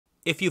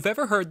If you've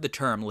ever heard the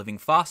term living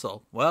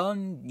fossil, well,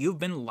 you've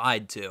been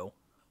lied to.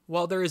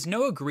 While there is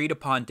no agreed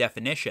upon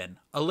definition,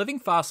 a living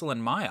fossil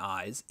in my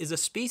eyes is a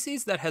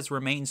species that has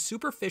remained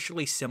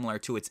superficially similar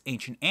to its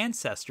ancient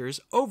ancestors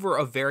over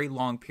a very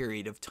long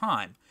period of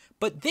time,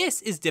 but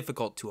this is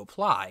difficult to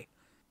apply.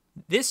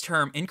 This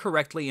term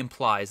incorrectly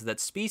implies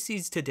that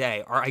species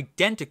today are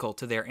identical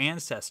to their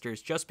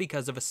ancestors just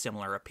because of a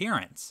similar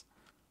appearance.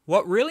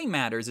 What really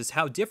matters is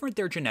how different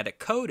their genetic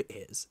code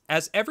is,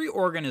 as every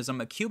organism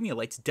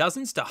accumulates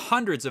dozens to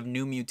hundreds of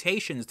new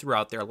mutations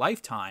throughout their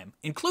lifetime,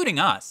 including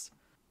us.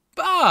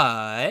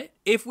 But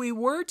if we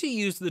were to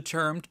use the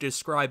term to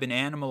describe an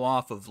animal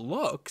off of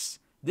looks,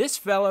 this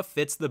fella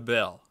fits the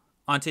bill.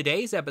 On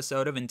today's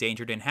episode of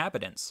Endangered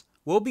Inhabitants,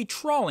 we'll be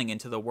trawling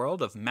into the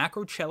world of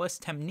Macrochelys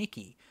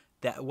temnicki,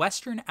 the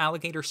western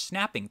alligator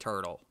snapping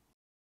turtle.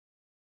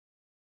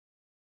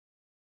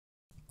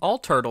 All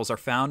turtles are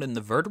found in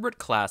the vertebrate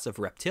class of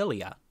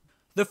Reptilia.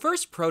 The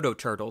first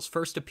proto-turtles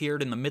first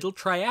appeared in the Middle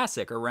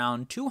Triassic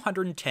around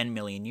 210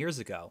 million years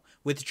ago,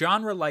 with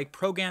genre like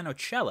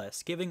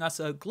Proganochelys giving us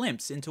a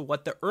glimpse into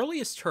what the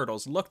earliest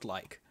turtles looked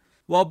like.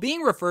 While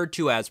being referred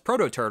to as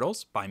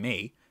proto-turtles, by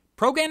me,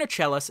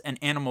 Proganochelys and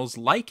animals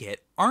like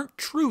it aren't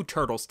true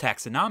turtles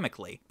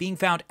taxonomically, being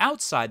found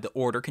outside the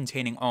order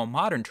containing all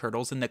modern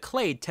turtles in the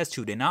clade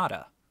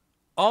Testudinata.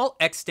 All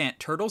extant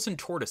turtles and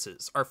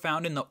tortoises are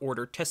found in the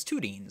order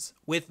Testudines,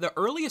 with the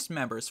earliest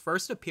members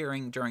first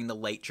appearing during the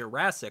late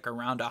Jurassic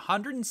around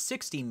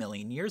 160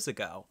 million years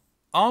ago.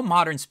 All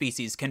modern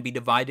species can be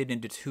divided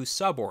into two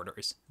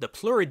suborders, the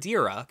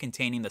Pleurodira,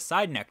 containing the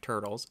side-neck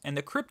turtles, and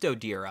the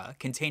Cryptodira,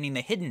 containing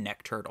the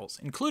hidden-neck turtles,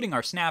 including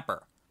our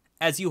snapper.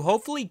 As you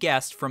hopefully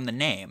guessed from the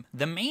name,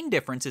 the main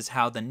difference is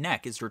how the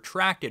neck is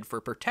retracted for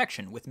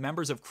protection, with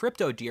members of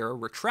Cryptodira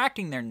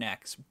retracting their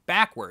necks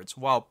backwards,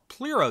 while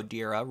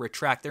Pleurodira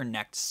retract their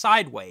necks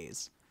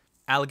sideways.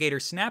 Alligator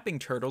snapping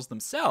turtles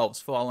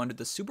themselves fall under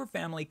the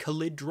superfamily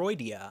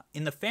Calidroidea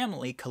in the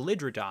family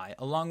Calidridae,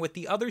 along with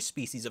the other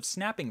species of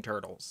snapping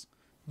turtles.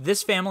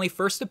 This family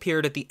first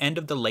appeared at the end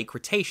of the late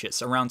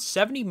Cretaceous, around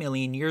 70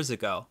 million years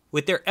ago,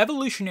 with their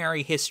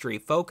evolutionary history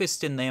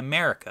focused in the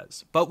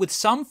Americas, but with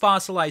some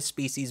fossilized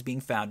species being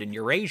found in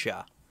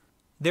Eurasia.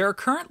 There are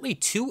currently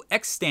two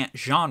extant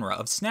genera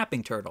of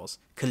snapping turtles,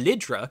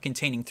 Calidra,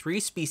 containing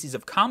 3 species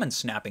of common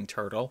snapping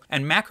turtle,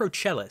 and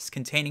Macrochelys,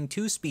 containing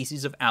 2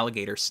 species of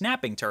alligator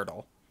snapping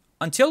turtle.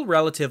 Until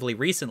relatively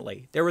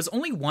recently, there was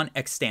only one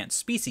extant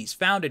species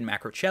found in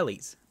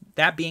Macrochelys,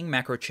 that being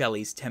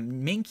Macrochelys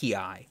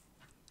temninkii.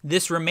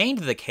 This remained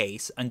the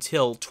case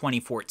until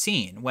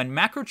 2014, when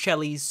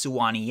Macrochelys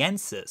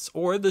suwaniensis,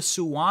 or the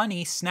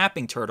Suwannee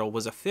snapping turtle,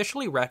 was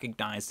officially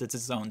recognized as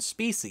its own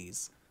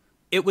species.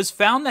 It was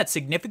found that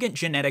significant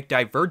genetic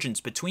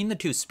divergence between the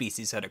two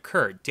species had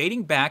occurred,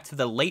 dating back to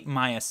the late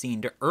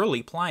Miocene to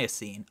early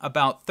Pliocene,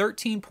 about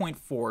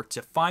 13.4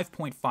 to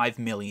 5.5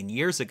 million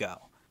years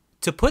ago.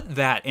 To put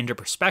that into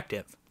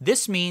perspective,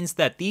 this means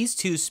that these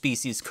two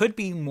species could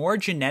be more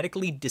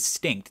genetically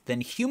distinct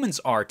than humans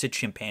are to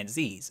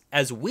chimpanzees,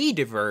 as we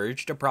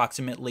diverged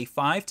approximately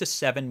 5 to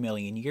 7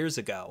 million years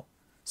ago.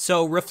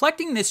 So,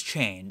 reflecting this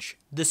change,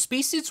 the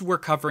species we're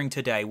covering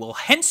today will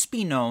hence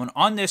be known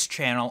on this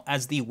channel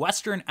as the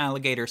Western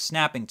Alligator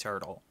Snapping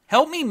Turtle.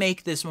 Help me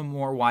make this a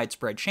more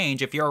widespread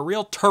change if you're a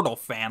real turtle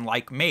fan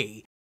like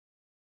me.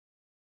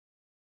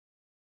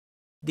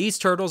 These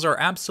turtles are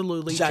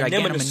absolutely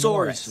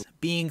gigantomenosaurus,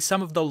 being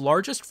some of the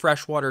largest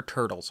freshwater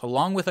turtles,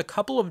 along with a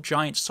couple of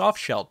giant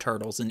soft-shelled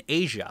turtles in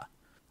Asia.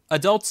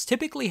 Adults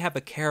typically have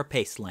a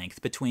carapace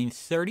length between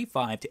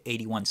 35 to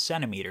 81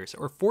 centimeters,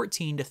 or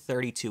 14 to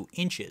 32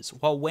 inches,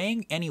 while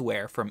weighing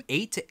anywhere from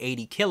 8 to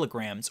 80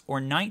 kilograms,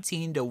 or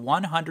 19 to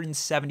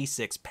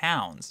 176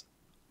 pounds.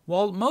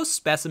 While most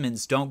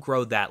specimens don't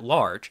grow that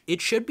large,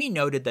 it should be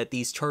noted that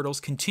these turtles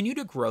continue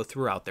to grow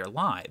throughout their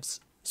lives.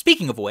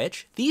 Speaking of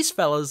which, these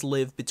fellas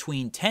live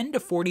between 10 to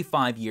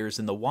 45 years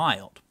in the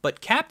wild,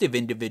 but captive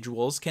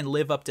individuals can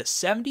live up to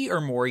 70 or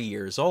more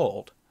years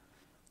old.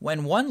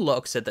 When one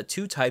looks at the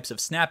two types of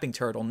snapping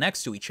turtle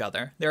next to each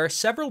other, there are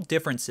several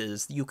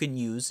differences you can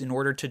use in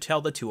order to tell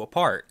the two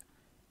apart.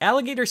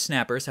 Alligator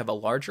snappers have a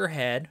larger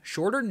head,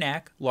 shorter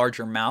neck,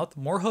 larger mouth,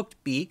 more hooked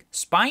beak,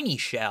 spiny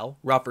shell,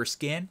 rougher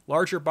skin,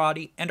 larger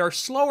body, and are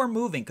slower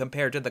moving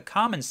compared to the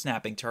common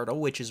snapping turtle,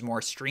 which is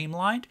more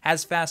streamlined,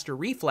 has faster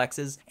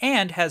reflexes,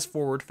 and has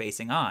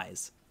forward-facing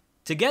eyes.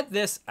 To get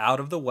this out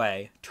of the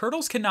way,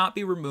 turtles cannot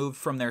be removed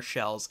from their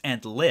shells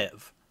and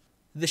live.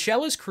 The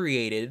shell is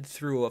created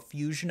through a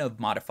fusion of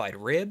modified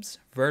ribs,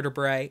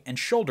 vertebrae, and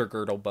shoulder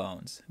girdle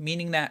bones,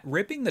 meaning that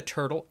ripping the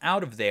turtle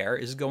out of there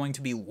is going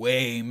to be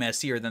way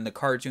messier than the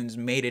cartoons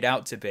made it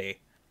out to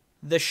be.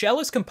 The shell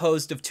is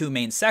composed of 2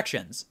 main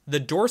sections, the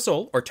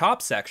dorsal or top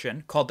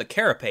section, called the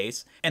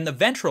carapace, and the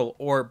ventral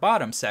or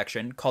bottom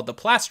section, called the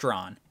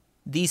plastron.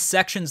 These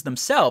sections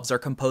themselves are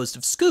composed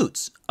of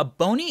scutes, a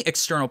bony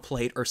external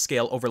plate or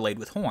scale overlaid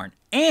with horn,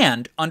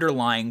 and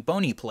underlying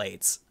bony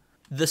plates.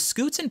 The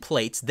scutes and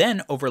plates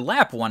then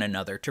overlap one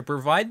another to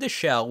provide the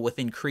shell with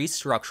increased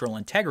structural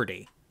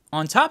integrity.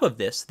 On top of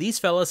this, these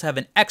fellas have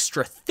an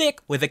extra thick,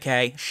 with a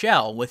K,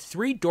 shell with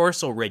 3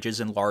 dorsal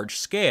ridges and large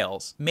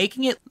scales,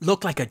 making it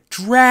look like a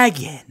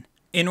dragon.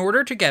 In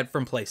order to get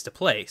from place to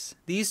place,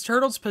 these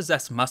turtles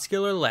possess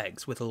muscular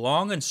legs with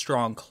long and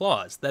strong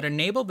claws that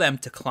enable them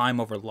to climb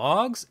over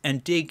logs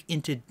and dig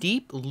into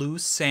deep,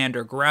 loose sand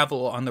or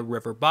gravel on the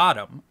river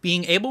bottom,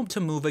 being able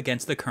to move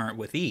against the current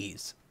with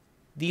ease.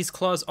 These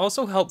claws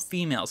also help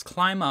females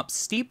climb up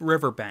steep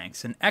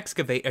riverbanks and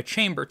excavate a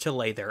chamber to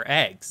lay their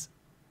eggs.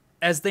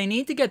 As they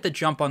need to get the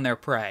jump on their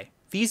prey,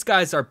 these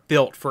guys are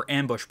built for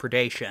ambush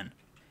predation.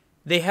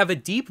 They have a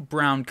deep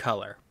brown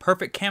color,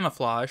 perfect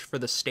camouflage for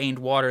the stained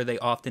water they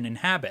often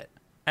inhabit.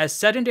 As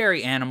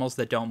sedentary animals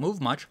that don't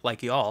move much,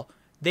 like y'all,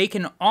 they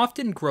can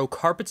often grow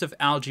carpets of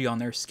algae on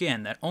their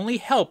skin that only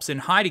helps in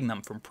hiding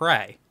them from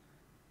prey.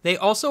 They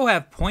also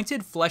have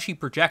pointed fleshy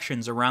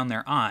projections around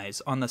their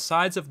eyes on the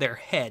sides of their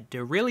head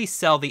to really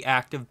sell the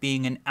act of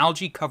being an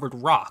algae-covered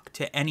rock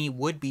to any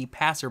would-be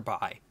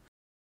passerby.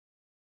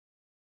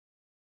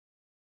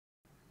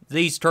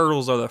 These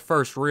turtles are the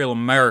first real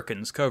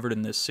Americans covered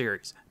in this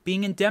series,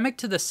 being endemic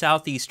to the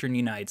southeastern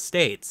United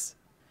States.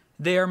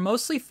 They are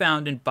mostly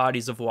found in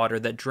bodies of water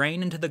that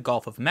drain into the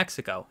Gulf of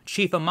Mexico.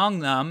 Chief among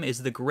them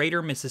is the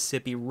Greater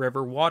Mississippi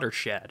River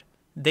watershed.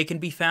 They can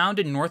be found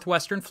in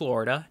northwestern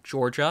Florida,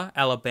 Georgia,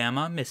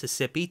 Alabama,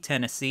 Mississippi,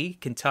 Tennessee,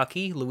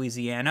 Kentucky,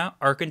 Louisiana,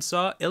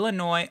 Arkansas,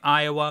 Illinois,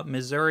 Iowa,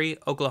 Missouri,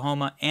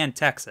 Oklahoma, and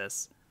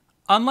Texas.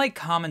 Unlike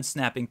common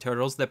snapping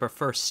turtles that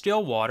prefer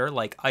still water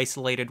like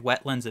isolated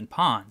wetlands and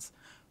ponds,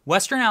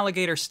 western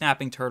alligator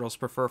snapping turtles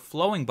prefer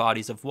flowing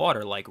bodies of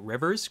water like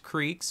rivers,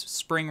 creeks,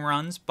 spring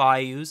runs,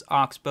 bayous,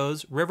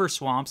 oxbows, river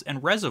swamps,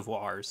 and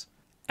reservoirs.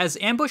 As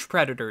ambush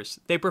predators,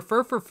 they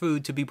prefer for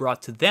food to be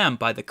brought to them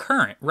by the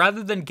current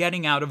rather than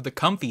getting out of the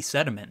comfy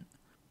sediment.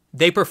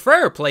 They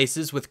prefer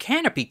places with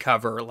canopy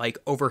cover like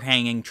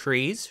overhanging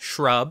trees,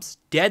 shrubs,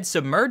 dead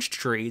submerged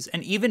trees,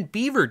 and even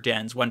beaver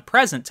dens when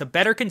present to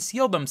better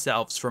conceal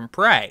themselves from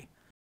prey.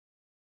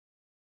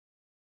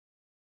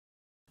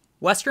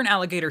 Western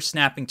alligator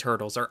snapping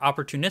turtles are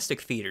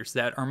opportunistic feeders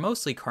that are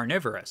mostly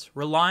carnivorous,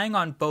 relying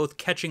on both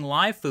catching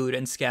live food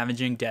and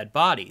scavenging dead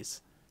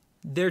bodies.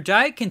 Their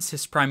diet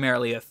consists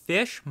primarily of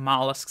fish,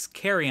 mollusks,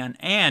 carrion,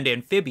 and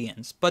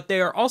amphibians, but they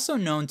are also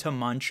known to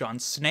munch on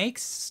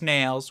snakes,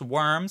 snails,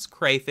 worms,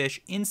 crayfish,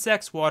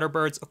 insects, water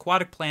birds,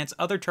 aquatic plants,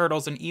 other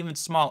turtles, and even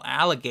small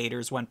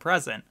alligators when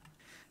present.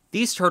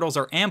 These turtles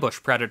are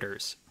ambush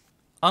predators.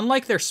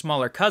 Unlike their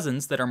smaller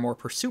cousins that are more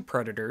pursuit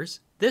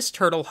predators, this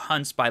turtle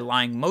hunts by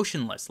lying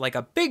motionless like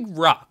a big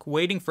rock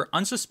waiting for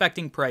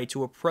unsuspecting prey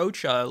to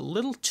approach a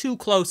little too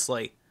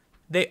closely.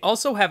 They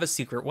also have a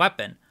secret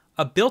weapon,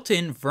 a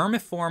built-in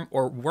vermiform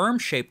or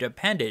worm-shaped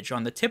appendage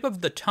on the tip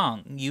of the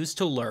tongue used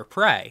to lure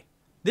prey.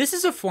 This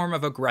is a form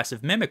of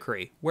aggressive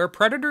mimicry, where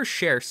predators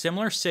share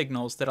similar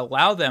signals that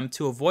allow them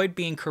to avoid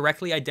being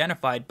correctly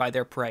identified by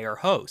their prey or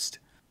host.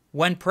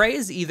 When prey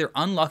is either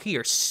unlucky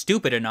or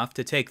stupid enough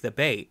to take the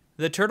bait,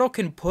 the turtle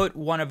can put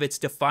one of its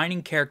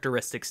defining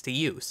characteristics to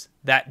use,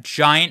 that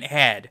giant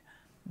head.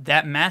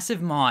 That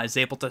massive maw is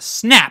able to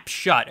snap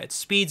shut at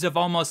speeds of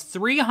almost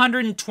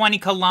 320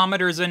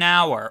 kilometers an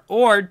hour,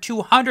 or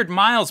 200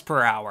 miles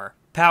per hour,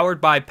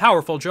 powered by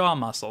powerful jaw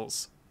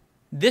muscles.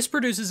 This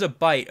produces a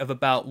bite of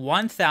about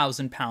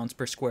 1,000 pounds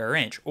per square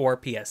inch,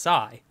 or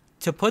psi.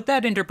 To put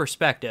that into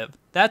perspective,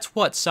 that's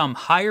what some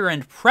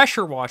higher-end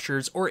pressure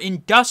washers or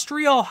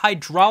industrial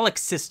hydraulic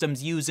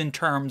systems use in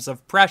terms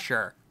of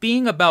pressure,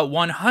 being about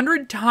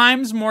 100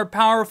 times more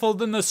powerful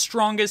than the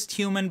strongest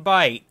human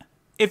bite.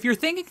 If you're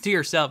thinking to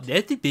yourself,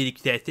 that's a bit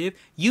excessive,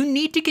 you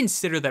need to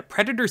consider that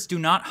predators do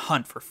not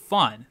hunt for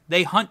fun,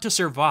 they hunt to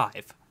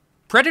survive.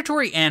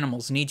 Predatory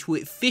animals need to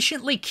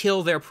efficiently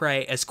kill their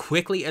prey as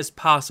quickly as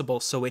possible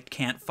so it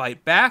can't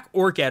fight back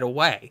or get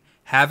away.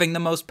 Having the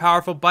most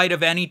powerful bite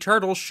of any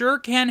turtle sure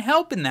can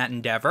help in that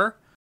endeavor.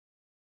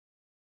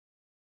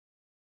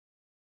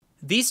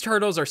 These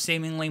turtles are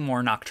seemingly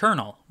more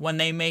nocturnal, when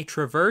they may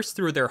traverse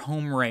through their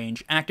home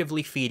range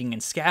actively feeding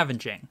and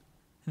scavenging.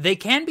 They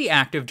can be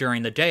active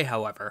during the day,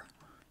 however.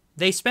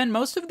 They spend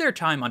most of their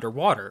time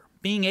underwater,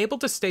 being able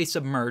to stay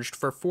submerged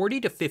for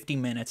 40 to 50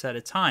 minutes at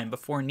a time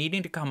before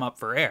needing to come up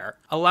for air,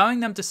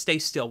 allowing them to stay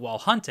still while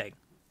hunting.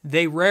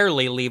 They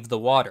rarely leave the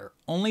water,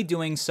 only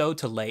doing so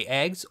to lay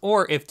eggs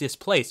or if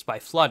displaced by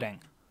flooding.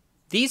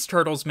 These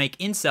turtles make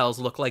incels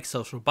look like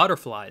social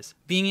butterflies,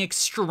 being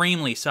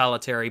extremely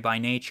solitary by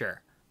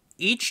nature.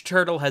 Each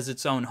turtle has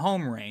its own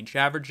home range,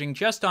 averaging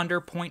just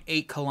under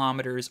 0.8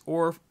 kilometers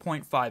or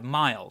 0.5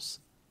 miles.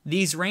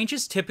 These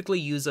ranges typically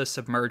use a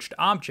submerged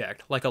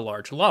object, like a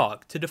large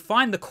log, to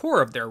define the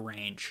core of their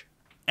range.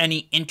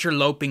 Any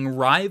interloping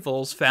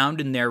rivals found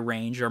in their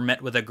range are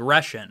met with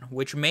aggression,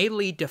 which may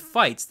lead to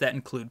fights that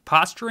include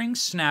posturing,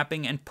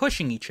 snapping, and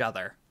pushing each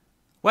other.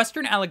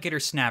 Western alligator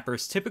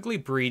snappers typically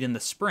breed in the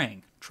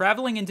spring,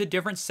 traveling into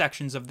different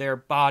sections of their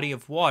body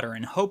of water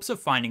in hopes of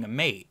finding a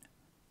mate.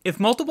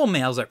 If multiple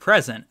males are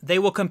present, they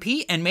will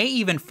compete and may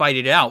even fight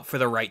it out for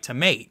the right to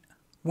mate.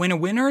 When a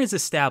winner is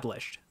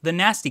established, the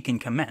nasty can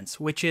commence,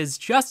 which is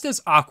just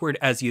as awkward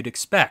as you'd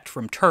expect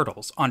from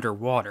turtles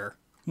underwater.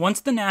 Once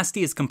the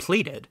nasty is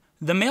completed,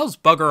 the males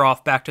bugger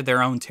off back to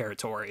their own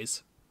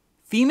territories.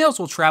 Females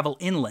will travel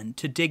inland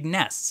to dig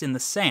nests in the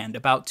sand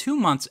about 2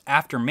 months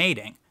after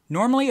mating,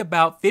 normally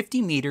about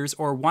 50 meters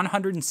or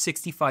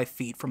 165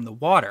 feet from the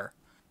water.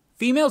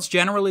 Females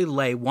generally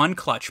lay 1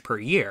 clutch per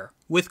year,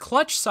 with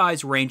clutch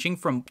size ranging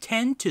from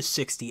 10 to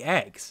 60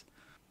 eggs.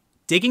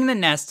 Digging the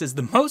nest is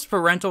the most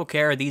parental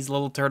care these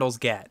little turtles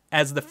get,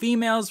 as the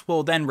females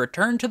will then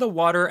return to the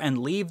water and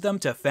leave them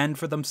to fend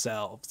for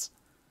themselves.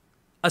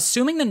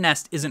 Assuming the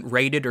nest isn't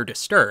raided or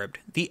disturbed,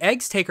 the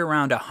eggs take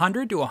around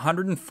 100 to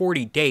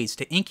 140 days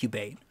to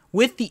incubate,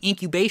 with the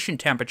incubation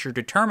temperature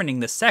determining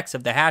the sex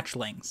of the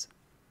hatchlings.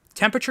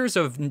 Temperatures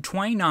of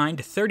 29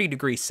 to 30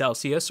 degrees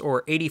Celsius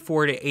or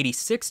 84 to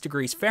 86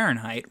 degrees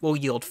Fahrenheit will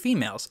yield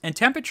females, and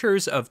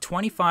temperatures of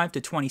 25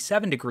 to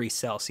 27 degrees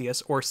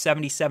Celsius or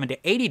 77 to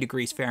 80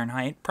 degrees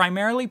Fahrenheit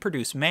primarily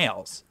produce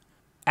males.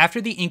 After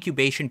the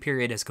incubation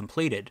period is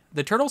completed,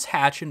 the turtles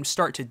hatch and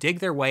start to dig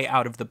their way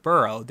out of the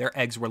burrow their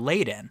eggs were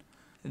laid in.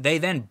 They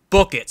then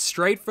book it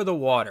straight for the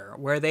water,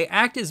 where they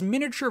act as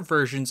miniature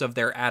versions of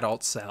their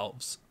adult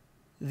selves.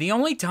 The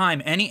only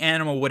time any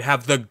animal would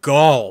have the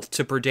gall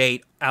to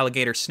predate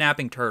alligator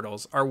snapping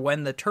turtles are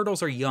when the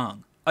turtles are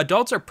young.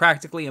 Adults are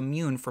practically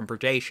immune from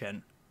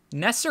predation.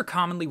 Nests are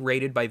commonly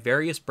raided by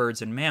various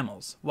birds and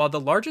mammals, while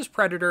the largest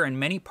predator in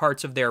many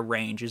parts of their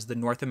range is the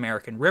North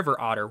American river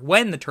otter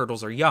when the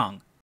turtles are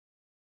young.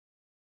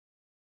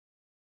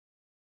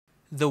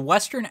 The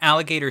western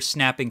alligator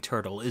snapping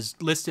turtle is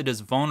listed as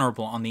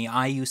vulnerable on the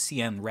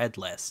IUCN Red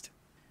List.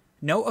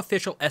 No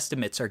official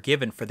estimates are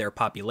given for their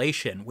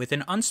population, with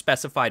an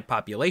unspecified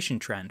population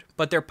trend,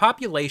 but their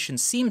population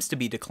seems to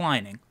be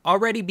declining,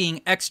 already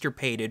being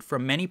extirpated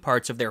from many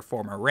parts of their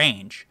former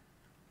range.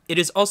 It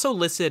is also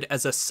listed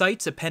as a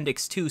CITES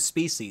Appendix II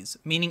species,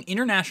 meaning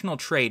international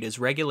trade is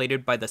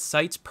regulated by the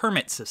CITES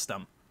permit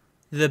system.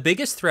 The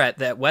biggest threat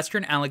that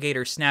western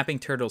alligator snapping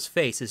turtles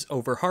face is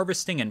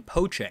overharvesting and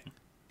poaching.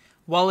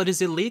 While it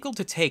is illegal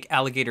to take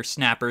alligator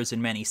snappers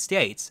in many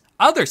states,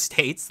 other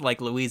states, like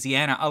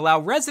Louisiana, allow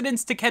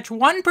residents to catch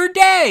 1 per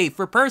day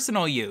for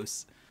personal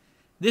use.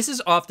 This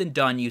is often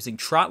done using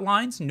trot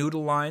lines,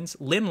 noodle lines,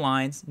 limb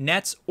lines,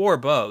 nets, or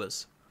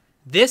bows.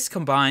 This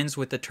combines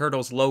with the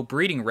turtles' low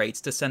breeding rates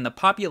to send the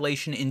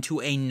population into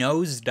a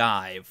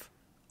nosedive.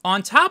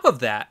 On top of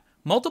that,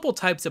 multiple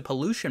types of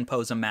pollution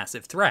pose a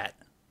massive threat.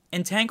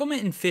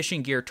 Entanglement in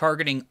fishing gear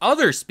targeting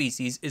other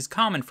species is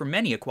common for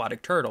many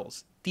aquatic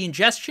turtles. The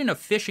ingestion of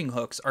fishing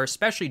hooks are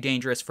especially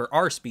dangerous for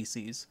our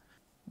species.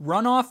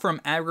 Runoff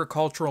from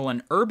agricultural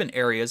and urban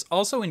areas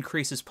also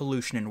increases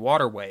pollution in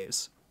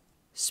waterways.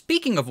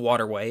 Speaking of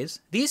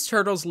waterways, these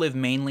turtles live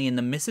mainly in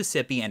the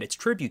Mississippi and its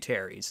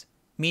tributaries,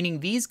 meaning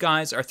these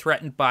guys are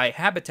threatened by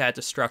habitat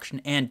destruction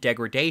and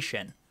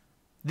degradation.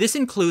 This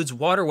includes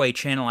waterway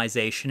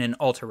channelization and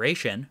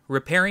alteration,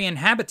 riparian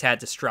habitat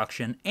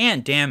destruction,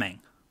 and damming.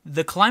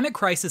 The climate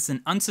crisis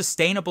and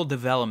unsustainable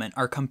development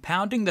are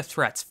compounding the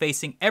threats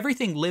facing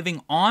everything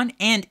living on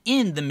and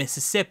in the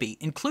Mississippi,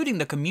 including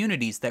the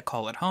communities that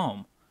call it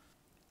home.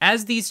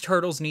 As these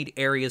turtles need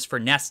areas for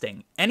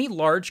nesting, any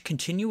large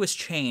continuous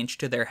change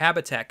to their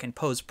habitat can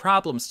pose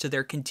problems to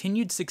their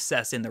continued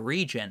success in the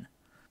region.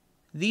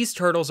 These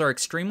turtles are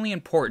extremely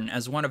important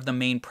as one of the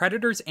main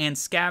predators and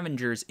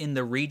scavengers in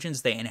the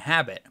regions they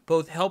inhabit,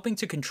 both helping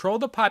to control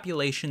the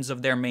populations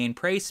of their main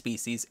prey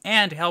species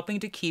and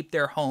helping to keep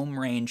their home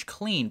range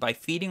clean by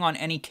feeding on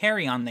any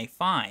carrion they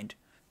find.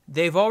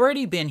 They've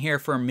already been here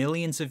for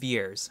millions of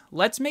years.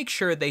 Let's make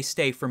sure they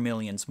stay for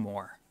millions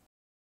more.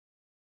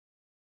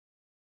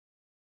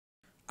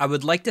 I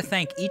would like to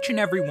thank each and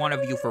every one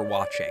of you for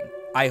watching.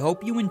 I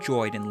hope you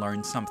enjoyed and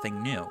learned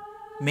something new.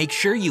 Make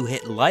sure you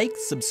hit like,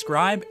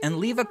 subscribe, and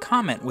leave a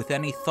comment with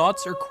any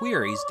thoughts or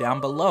queries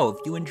down below if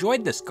you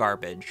enjoyed this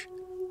garbage.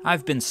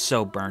 I've been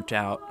so burnt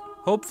out.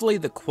 Hopefully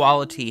the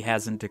quality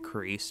hasn't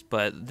decreased,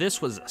 but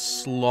this was a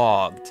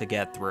slog to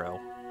get through,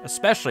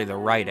 especially the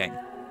writing.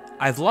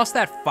 I've lost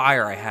that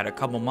fire I had a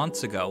couple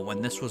months ago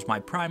when this was my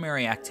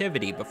primary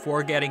activity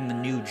before getting the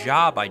new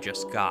job I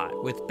just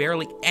got, with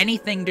barely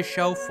anything to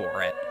show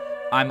for it.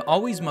 I'm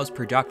always most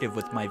productive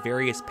with my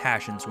various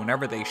passions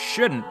whenever they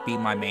shouldn't be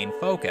my main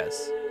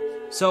focus.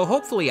 So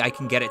hopefully I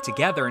can get it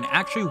together and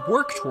actually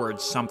work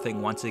towards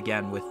something once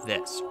again with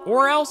this,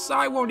 or else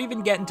I won't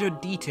even get into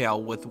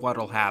detail with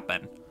what'll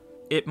happen.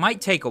 It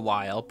might take a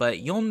while,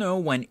 but you'll know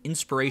when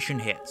inspiration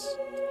hits.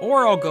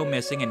 Or I'll go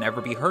missing and never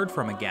be heard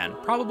from again,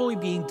 probably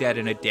being dead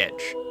in a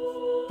ditch.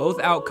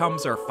 Both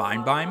outcomes are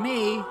fine by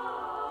me.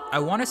 I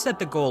want to set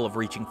the goal of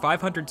reaching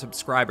 500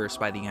 subscribers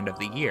by the end of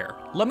the year.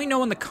 Let me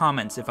know in the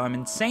comments if I'm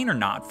insane or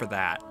not for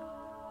that.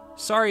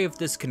 Sorry if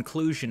this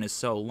conclusion is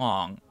so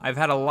long. I've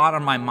had a lot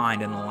on my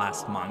mind in the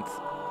last month.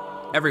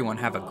 Everyone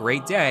have a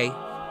great day.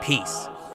 Peace.